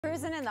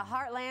Cruisin' in the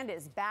Heartland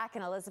is back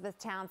in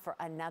Elizabethtown for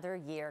another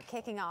year,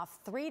 kicking off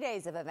 3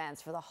 days of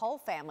events for the whole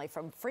family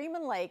from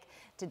Freeman Lake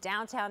to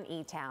downtown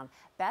E-Town.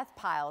 Beth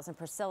Piles and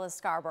Priscilla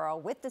Scarborough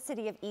with the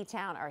city of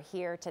E-Town are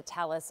here to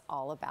tell us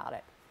all about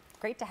it.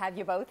 Great to have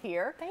you both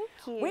here. Thank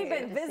you. We've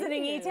been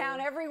visiting E-Town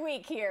every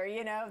week here,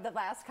 you know, the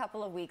last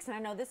couple of weeks. And I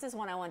know this is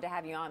one I wanted to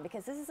have you on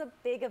because this is a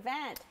big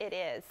event. It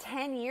is.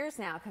 10 years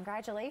now.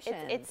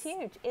 Congratulations. It's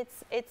huge. It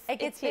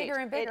gets bigger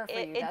and bigger for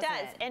you, It does.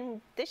 doesn't it?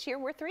 And this year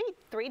we're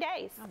three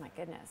days. Oh my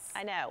goodness.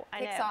 I know.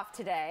 Kicks off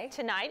today.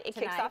 Tonight. It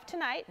kicks off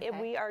tonight.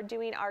 Okay. We are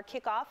doing our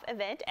kickoff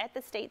event at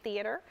the State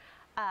Theater.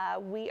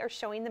 We are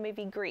showing the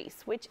movie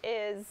Grease, which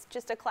is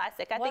just a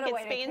classic. I think it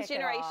spans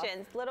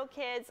generations, little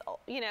kids,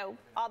 you know,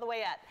 all the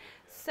way up.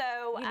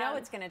 So you know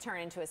it's going to turn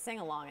into a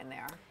sing-along in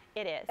there.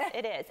 It is.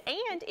 It is.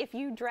 And if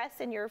you dress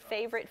in your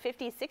favorite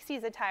 50s,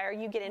 60s attire,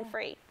 you get in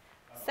free.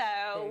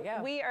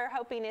 So we are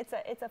hoping it's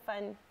a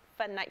fun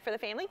night for the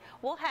family.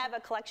 We'll have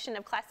a collection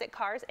of classic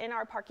cars in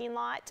our parking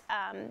lot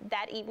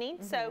that evening.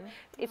 So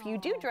if you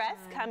do dress,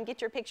 come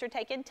get your picture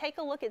taken. Take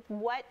a look at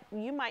what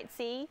you might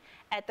see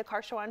at the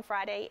car show on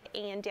Friday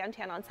and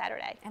downtown on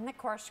Saturday. And the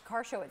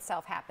car show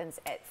itself happens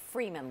at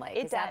Freeman Lake.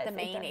 Is that the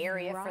main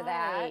area for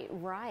that?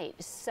 Right.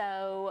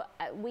 So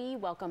we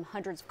welcome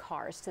hundreds of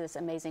cars to this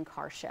amazing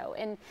car show,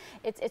 and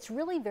it's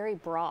really very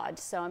broad.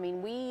 So I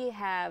mean, we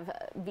have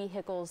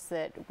vehicles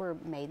that were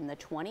made in the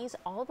 20s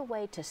all the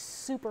way to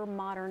super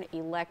modern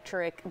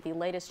electric, the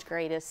latest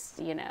greatest,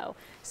 you know,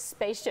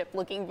 spaceship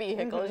looking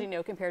vehicles, you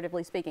know,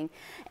 comparatively speaking.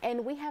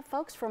 And we have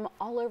folks from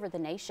all over the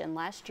nation.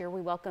 Last year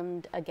we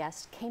welcomed a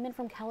guest, came in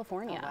from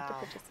California. Oh,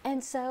 wow.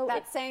 And so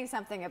that's saying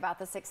something about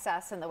the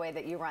success and the way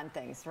that you run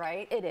things,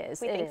 right? It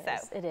is.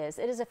 It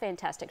is a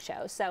fantastic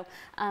show. So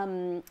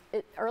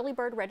early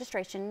bird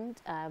registration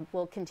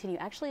will continue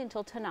actually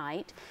until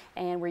tonight,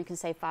 and where you can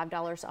save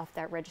 $5 off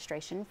that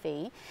registration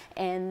fee.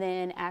 And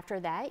then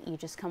after that, you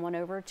just come on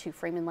over to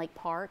Freeman Lake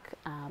Park.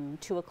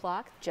 2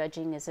 o'clock,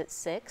 judging is at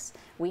 6.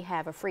 We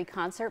have a free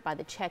concert by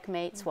the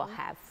Checkmates. We'll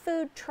have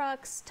food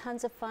trucks,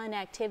 tons of fun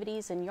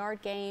activities and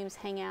yard games,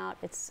 hang out.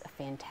 It's a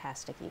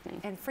fantastic evening.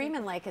 And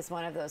Freeman Lake is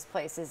one of those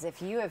places, if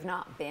you have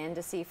not been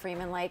to see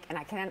Freeman Lake, and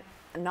I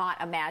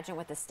cannot imagine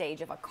with the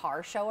stage of a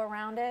car show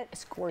around it.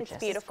 It's gorgeous. It's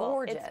beautiful. It's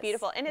gorgeous. It's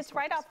beautiful. And it's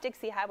right off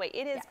Dixie Highway.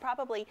 It is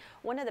probably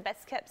one of the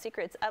best kept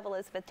secrets of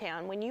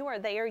Elizabethtown. When you are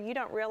there, you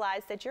don't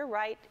realize that you're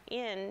right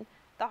in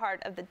the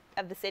heart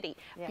of the city.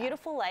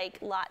 Beautiful lake,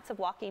 lots of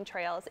walking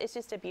trails. It's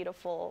just a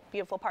beautiful,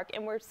 beautiful park,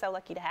 and we're so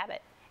lucky to have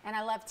it. And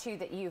I love too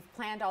that you've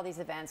planned all these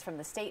events from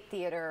the State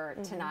Theater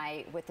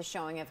tonight with the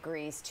showing of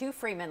Grease to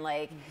Freeman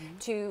Lake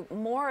to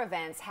more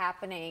events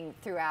happening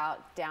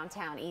throughout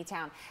downtown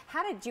E-Town.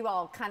 How did you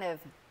all kind of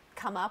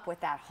come up with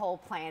that whole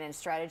plan and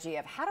strategy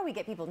of how do we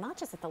get people not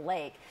just at the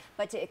lake,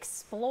 but to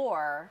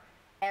explore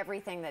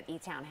everything that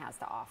E-Town has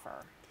to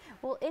offer?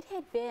 Well, it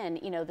had been,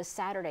 you know, the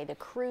Saturday, the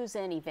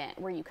Cruisin event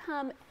where you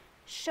come,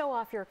 show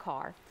off your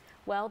car.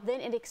 Well,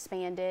 then it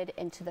expanded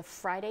into the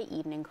Friday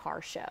evening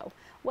car show.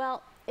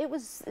 Well, it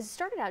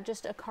started out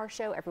just a car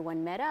show.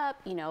 Everyone met up.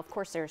 You know, of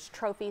course, there's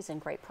trophies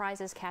and great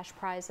prizes, cash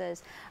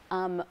prizes.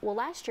 Well,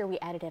 last year we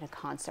added in a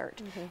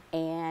concert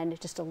and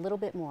just a little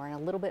bit more and a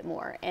little bit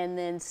more. And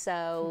then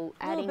so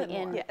adding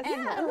in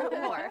a little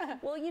bit more.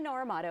 Well, you know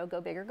our motto, go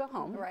big or go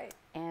home. Right.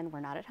 And we're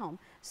not at home.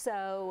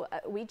 So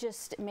we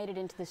just made it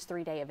into this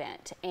 3-day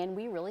event. And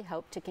we really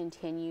hope to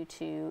continue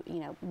to, you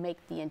know, make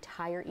the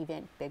entire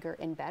event bigger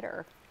and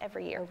better.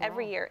 Every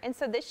year. And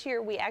so this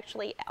year we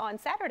actually, on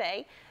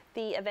Saturday,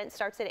 the event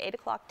starts at 8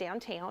 o'clock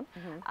downtown.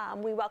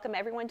 We welcome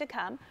everyone to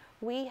come.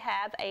 We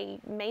have a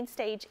main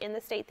stage in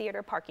the State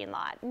Theater parking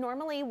lot.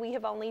 Normally we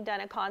have only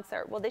done a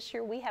concert. Well, this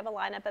year we have a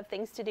lineup of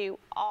things to do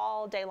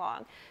all day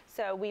long.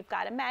 So we've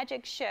got a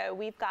magic show,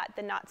 we've got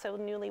the Not So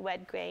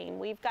Newlywed game,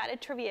 we've got a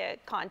trivia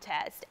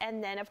contest,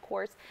 and then of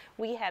course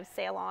we have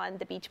Sail On,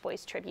 the Beach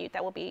Boys tribute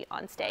that will be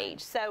on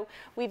stage. So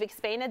we've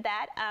expanded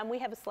that. We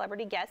have a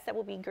celebrity guest that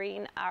will be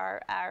greeting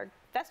our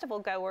festival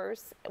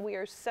goers. We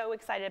are so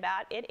excited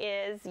about. It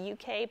is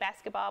UK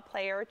basketball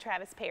player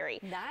Travis Perry.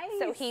 Nice.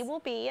 So he will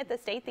be at the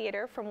State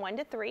Theater from 1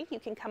 to 3. You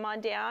can come on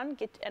down,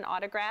 get an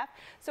autograph.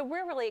 So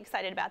we're really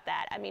excited about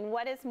that. I mean,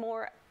 what is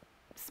more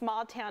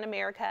small town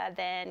America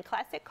than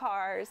classic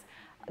cars,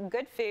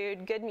 good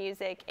food, good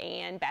music,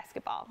 and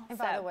basketball. And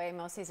by the way,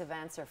 most of these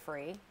events are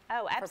free.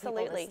 Oh,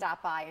 absolutely. For people to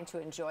stop by and to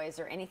enjoy. Is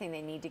there anything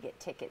they need to get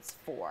tickets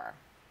for?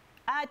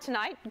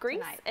 Tonight,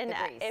 Grease, and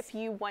if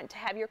you want to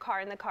have your car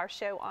in the car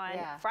show on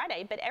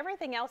Friday, but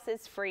everything else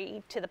is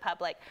free to the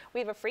public. We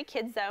have a free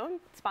kids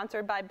zone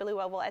sponsored by Blue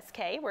Oval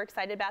SK. We're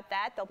excited about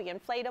that. There'll be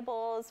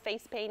inflatables,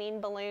 face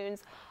painting,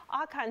 balloons,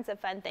 all kinds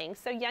of fun things.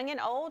 So young and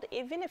old,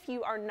 even if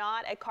you are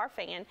not a car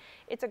fan,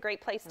 it's a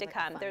great place to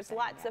come. There's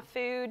lots of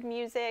food,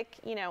 music,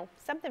 you know,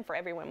 something for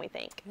everyone, we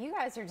think. You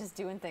guys are just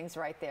doing things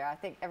right there. I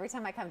think every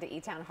time I come to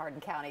E-Town,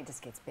 Hardin County, it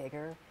just gets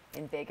bigger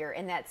and bigger,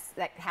 and that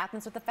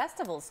happens with the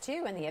festivals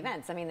too and the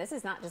events. I mean, this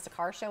is not just a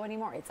car show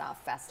anymore, it's a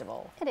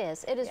festival. It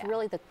is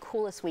really the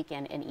coolest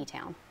weekend in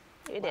E-Town.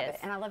 It Love is. it.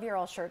 And I love your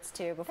all shirts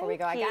too. Before we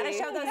Thank go, I gotta you.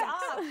 show those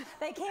off.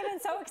 They came in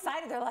so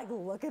excited. They're like,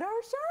 look at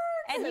our shirts.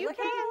 And you look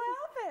at can.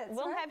 our outfits.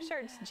 We'll right? have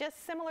shirts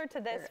just similar to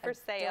this They're for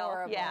sale.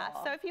 adorable. Yeah.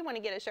 So if you want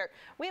to get a shirt,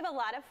 we have a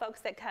lot of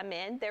folks that come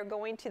in. They're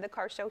going to the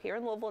car show here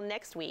in Louisville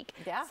next week.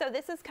 Yeah. So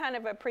this is kind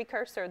of a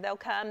precursor. They'll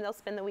come, they'll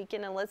spend the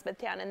weekend in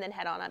Elizabethtown, and then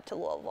head on up to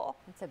Louisville.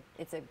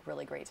 It's a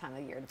really great time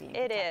of year to be in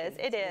It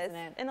Kentucky, is. isn't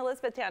it? And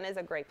Elizabethtown is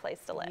a great place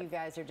to live. You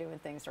guys are doing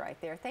things right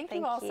there. Thank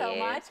Thank you all so you.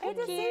 much. Good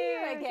to Thank see you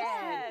you. again.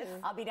 Yes.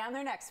 I'll be down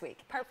there next week.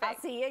 Perfect. I'll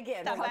see you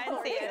again. Stop by and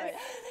see us.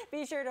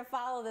 Be sure to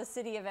follow the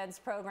City Events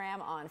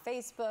program on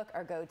Facebook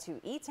or go to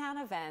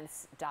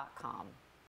etownevents.com.